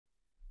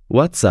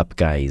What's up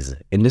guys,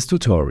 in this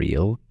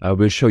tutorial I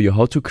will show you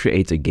how to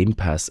create a game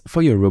pass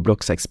for your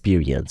Roblox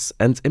experience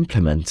and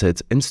implement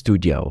it in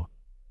Studio.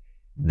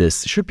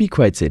 This should be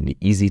quite an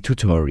easy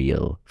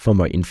tutorial. For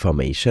more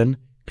information,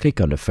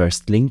 click on the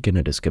first link in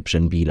the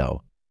description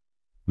below.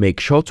 Make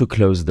sure to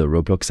close the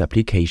Roblox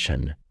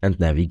application and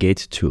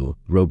navigate to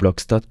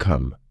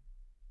roblox.com.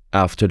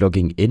 After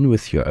logging in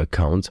with your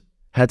account,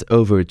 head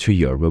over to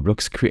your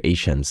Roblox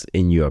creations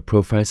in your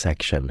profile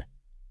section.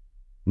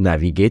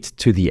 Navigate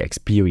to the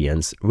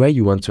experience where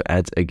you want to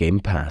add a game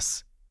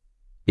pass.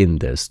 In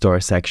the store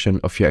section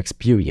of your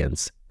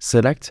experience,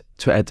 select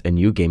to add a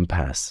new game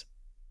pass.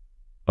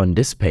 On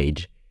this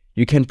page,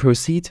 you can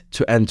proceed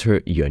to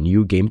enter your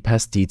new game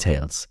pass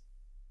details.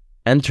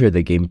 Enter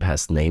the game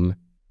pass name,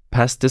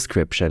 pass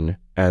description,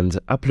 and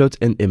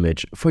upload an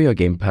image for your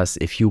game pass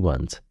if you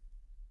want.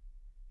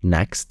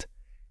 Next,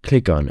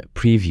 click on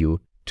Preview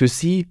to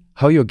see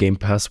how your game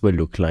pass will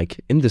look like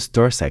in the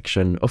store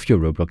section of your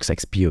Roblox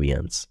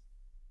experience.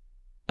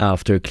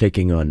 After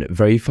clicking on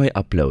Verify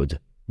Upload,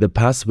 the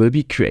pass will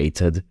be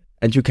created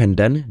and you can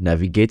then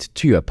navigate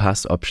to your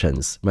pass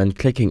options when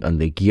clicking on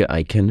the gear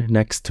icon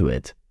next to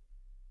it.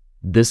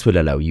 This will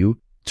allow you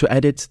to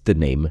edit the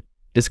name,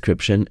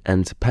 description,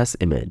 and pass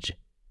image.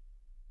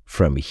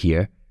 From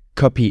here,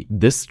 copy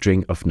this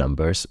string of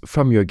numbers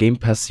from your game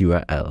pass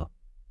URL.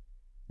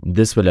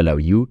 This will allow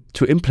you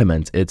to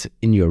implement it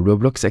in your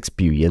Roblox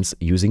experience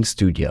using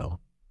Studio.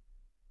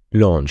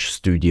 Launch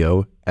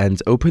Studio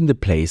and open the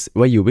place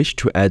where you wish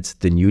to add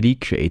the newly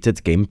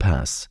created game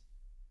pass.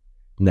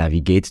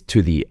 Navigate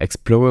to the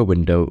Explorer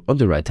window on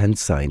the right-hand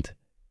side.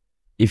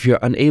 If you're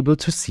unable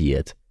to see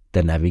it,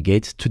 then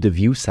navigate to the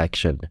View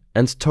section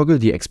and toggle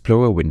the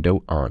Explorer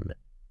window on.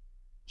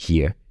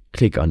 Here,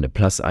 click on the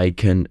plus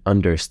icon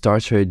under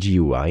Starter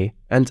GUI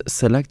and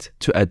select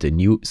to add a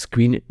new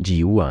Screen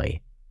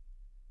GUI.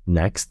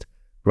 Next,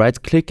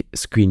 right-click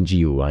Screen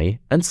GUI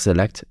and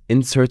select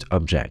Insert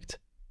Object.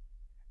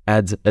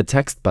 Add a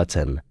text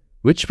button,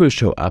 which will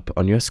show up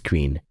on your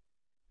screen.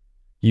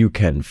 You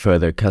can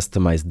further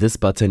customize this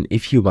button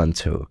if you want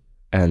to,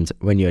 and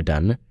when you're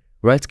done,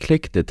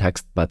 right-click the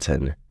text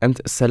button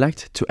and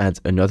select to add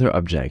another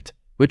object,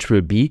 which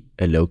will be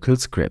a local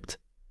script.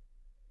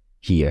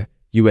 Here,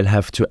 you will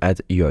have to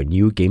add your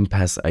new Game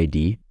Pass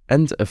ID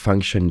and a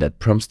function that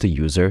prompts the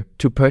user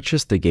to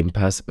purchase the Game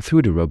Pass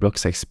through the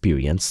Roblox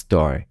Experience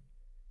store.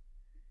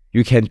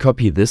 You can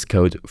copy this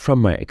code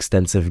from my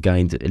extensive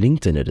guide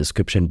linked in the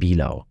description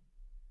below.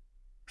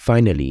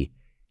 Finally,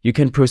 you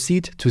can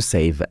proceed to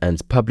save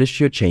and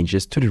publish your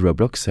changes to the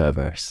Roblox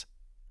servers.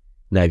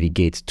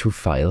 Navigate to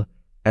File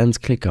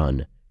and click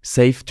on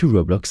Save to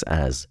Roblox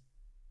As.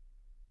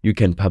 You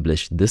can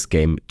publish this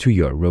game to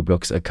your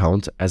Roblox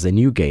account as a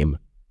new game,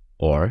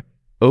 or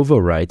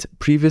overwrite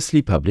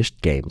previously published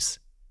games.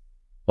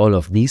 All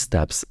of these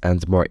steps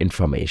and more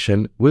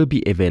information will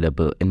be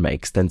available in my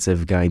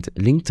extensive guide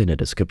linked in the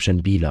description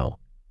below.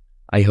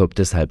 I hope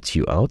this helped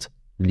you out.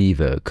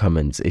 Leave a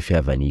comment if you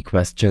have any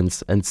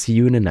questions and see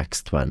you in the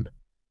next one.